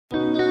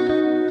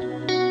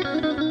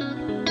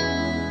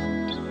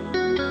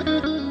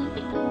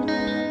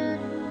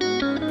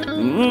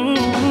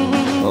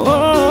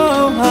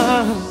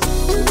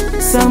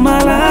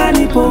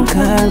Samalani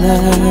ponkala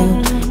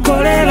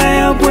Cholera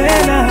ya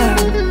bwela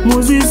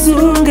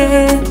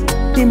Muzisunge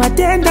Ni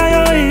matenda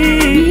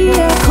yoi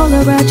Be a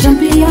cholera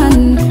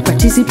champion.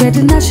 Participate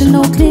in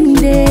national cleaning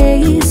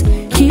days.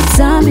 Keep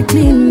Zambia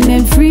clean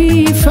and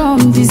free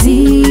from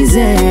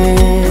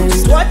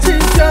diseases.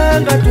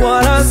 Twachitanga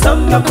twala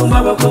samba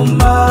kumaba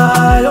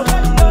kumbayo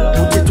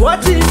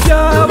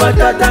Twachitanga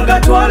watatanga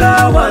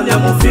twala wanya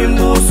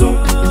mufimbusu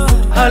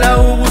Ala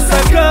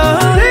ubusaka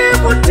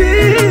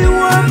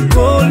Mutiwa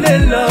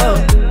kolela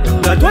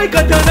Gatwa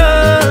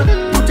ikatana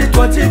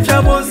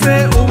Twachitanga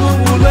bose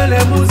ubulwele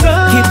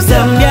buza Keep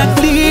Zambia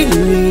clean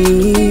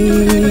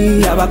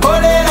Yaba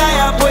cholera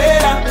ya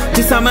bwela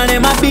Tisamane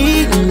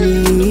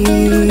mabini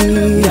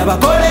Yaba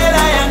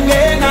cholera ya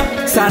ngena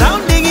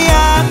Surrounding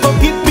yako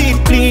keep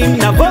it clean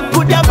Na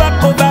boku dia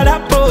bako bara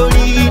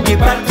poli Di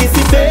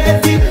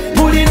participate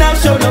Muli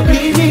national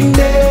cleaning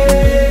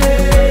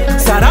day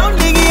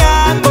Surrounding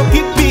yako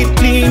keep it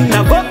clean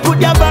Na boku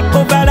dia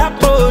bako bara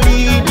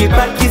poli Di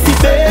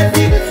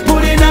participate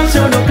Muli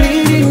national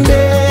cleaning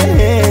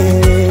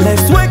day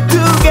Let's work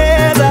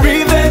together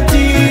Prevent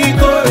the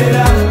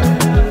cholera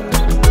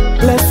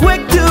Let's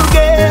work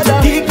together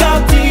Kick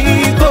out the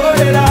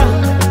cholera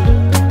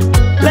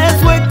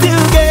Let's work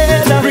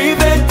together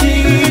Prevent the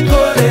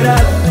cholera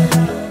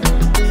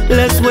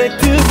Let's work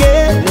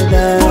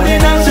together For the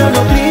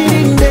national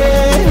cleaning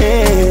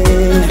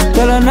day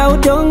Kala na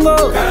udongo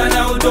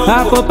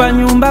Hapo pa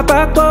nyumba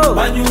pako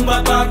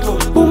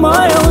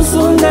Umoyo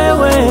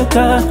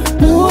usungeweka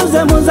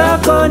Muuze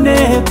muzako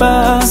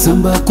nepa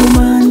Samba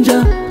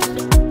kumanja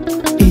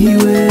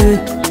Iwe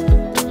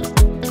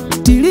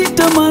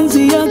Tilita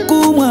manzi ya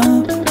kumwa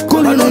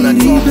Kolela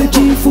ilibe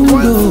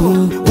chifundo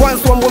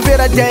Once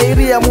wambovera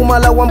jairia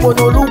mumala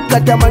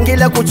wambonoluka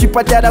Tamangela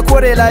kuchipatara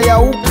korela ya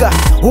uka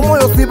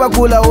Umoyo siba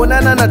kula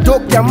onana na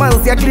dokta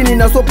Manzi ya klini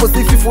na sopo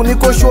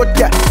sififuniko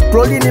shota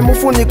Prolini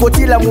mufuniko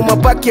tila muma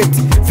packet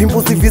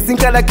Vimbusi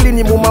vizinkala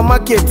klini muma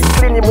market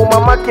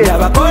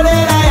Yaba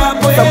cholera ya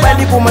bwela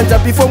Sabali kumanja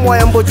before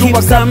mwayambo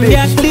chuba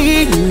Zambia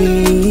clean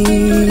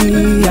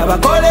Yaba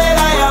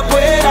cholera ya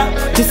bwela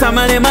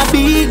Tisamane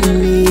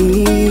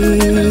mabini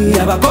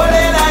Yaba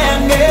cholera ya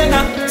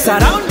ngena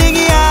Surrounding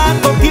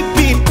yako keep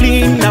it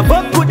clean Na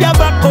boku dia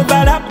bako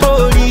bara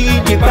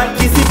poli Di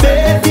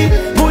participate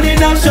Muli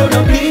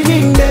national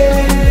cleaning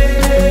day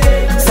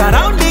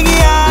Surrounding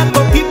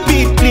yako keep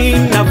it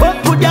clean Na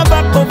boku dia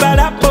bako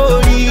bara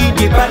poli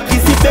Di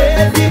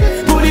participate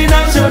Muli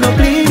national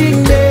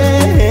cleaning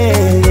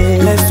day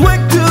Let's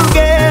work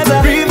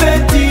together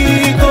Prevent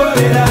the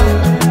cholera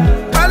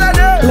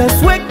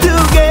Let's work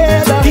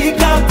together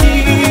Kick out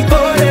the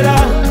cholera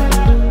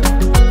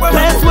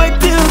Let's work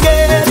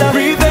together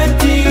Prevent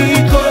the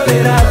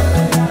cholera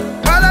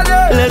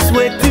Let's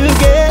work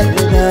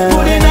together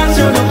For the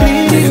national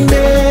cleaning day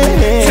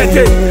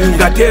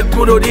Gate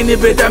kurudini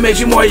beta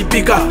meshi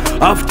mwaipika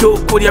After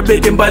kuria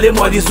bete mbale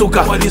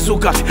mwalisuka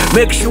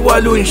Make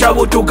sure lunsha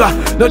butuka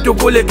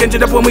Notukule kenche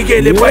tapo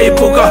mwikele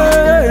paipuka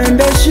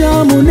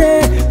Endesha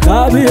mune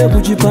kabie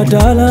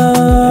kuchipatala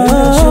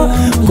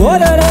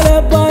Cholera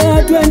lepa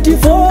ya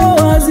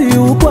 24 wazi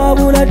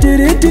ukwabula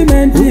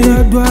treatment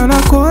Ukadwala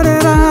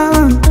cholera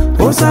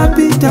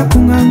osapita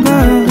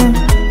kunganga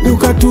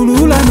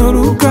Ukatulula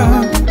noruka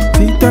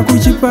pita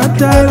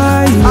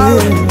kuchipatala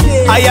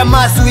Aya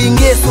masu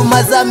ingesu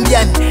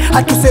mazambian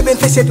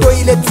Atusebenteshe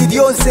toilet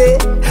zidionse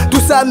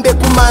Tusambe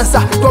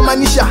kumansa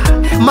Twamanisha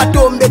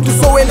matombe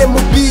tusowele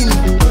mubini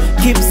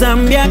Keep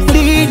Zambia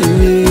clean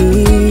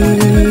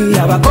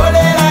Yaba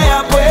cholera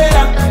ya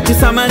bwela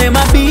Tisamane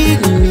mabini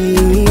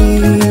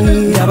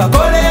Yaba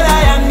cholera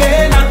ya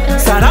ngena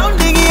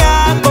Surrounding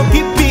yako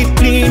keep it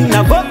clean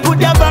Na boku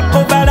dia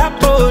bako bara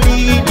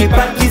poli Di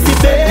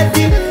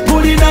participate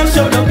Muli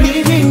national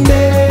cleaning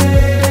day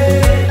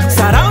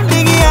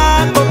Surrounding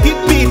yako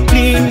keep it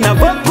clean Na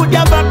boku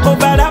dia bako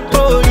bara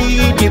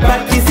poli Di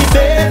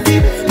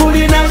participate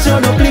Muli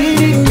national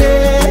cleaning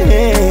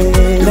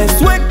day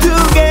Let's work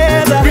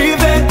together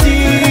Prevent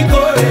the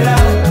cholera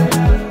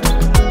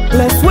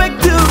Let's work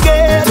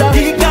together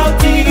Kick out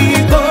the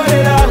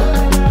cholera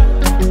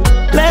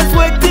Let's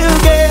work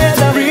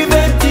together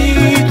Prevent the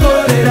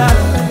cholera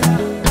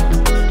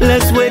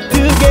Let's work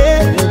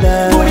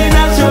together For the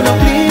national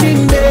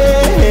cleaning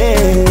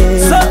day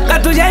Soka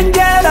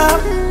tujenjera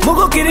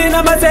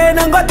Mukukirina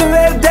masena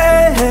ngotuwete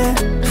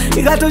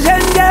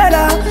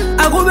Ikatujenjera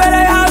Akubere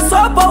ya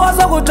sopo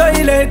waso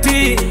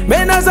kutoileti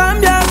Mena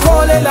Zambia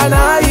cholera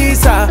na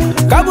isa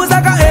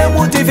Kabusaka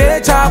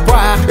emutive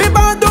chapwa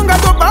Ibantunga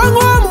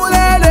tupangwa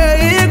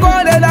mulele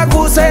Cholera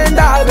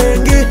kusenda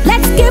bengi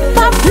Let's keep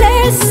our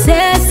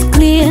places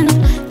clean.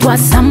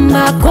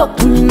 Twasamba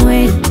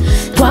kokunywe.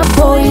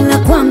 Twaboila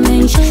kwa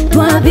menshi.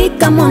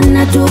 Twabika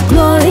mona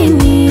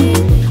tuklorini.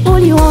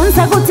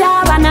 Uliwonsa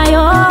kutaba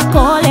nayo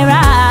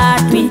cholera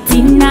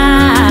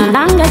twitina.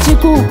 Langa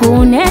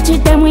chikuku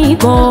nechite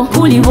mwiko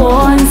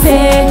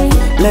uliwonse.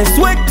 Let's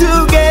work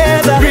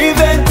together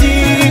Prevent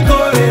the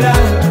cholera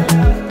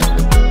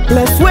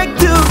Let's work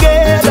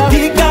together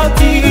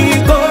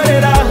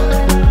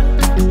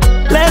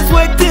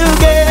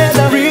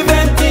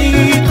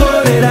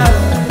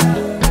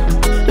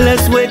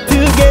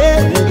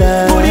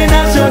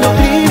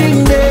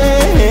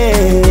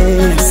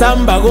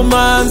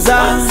kumanza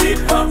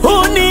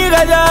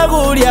uniga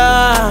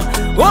jagulya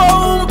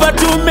umpa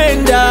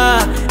tumenda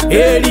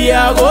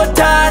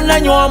eliagotana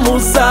nywa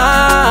musa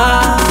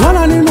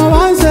wana ni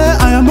mawanze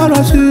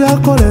ayamalwa siya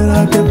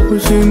kolera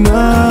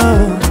tekusina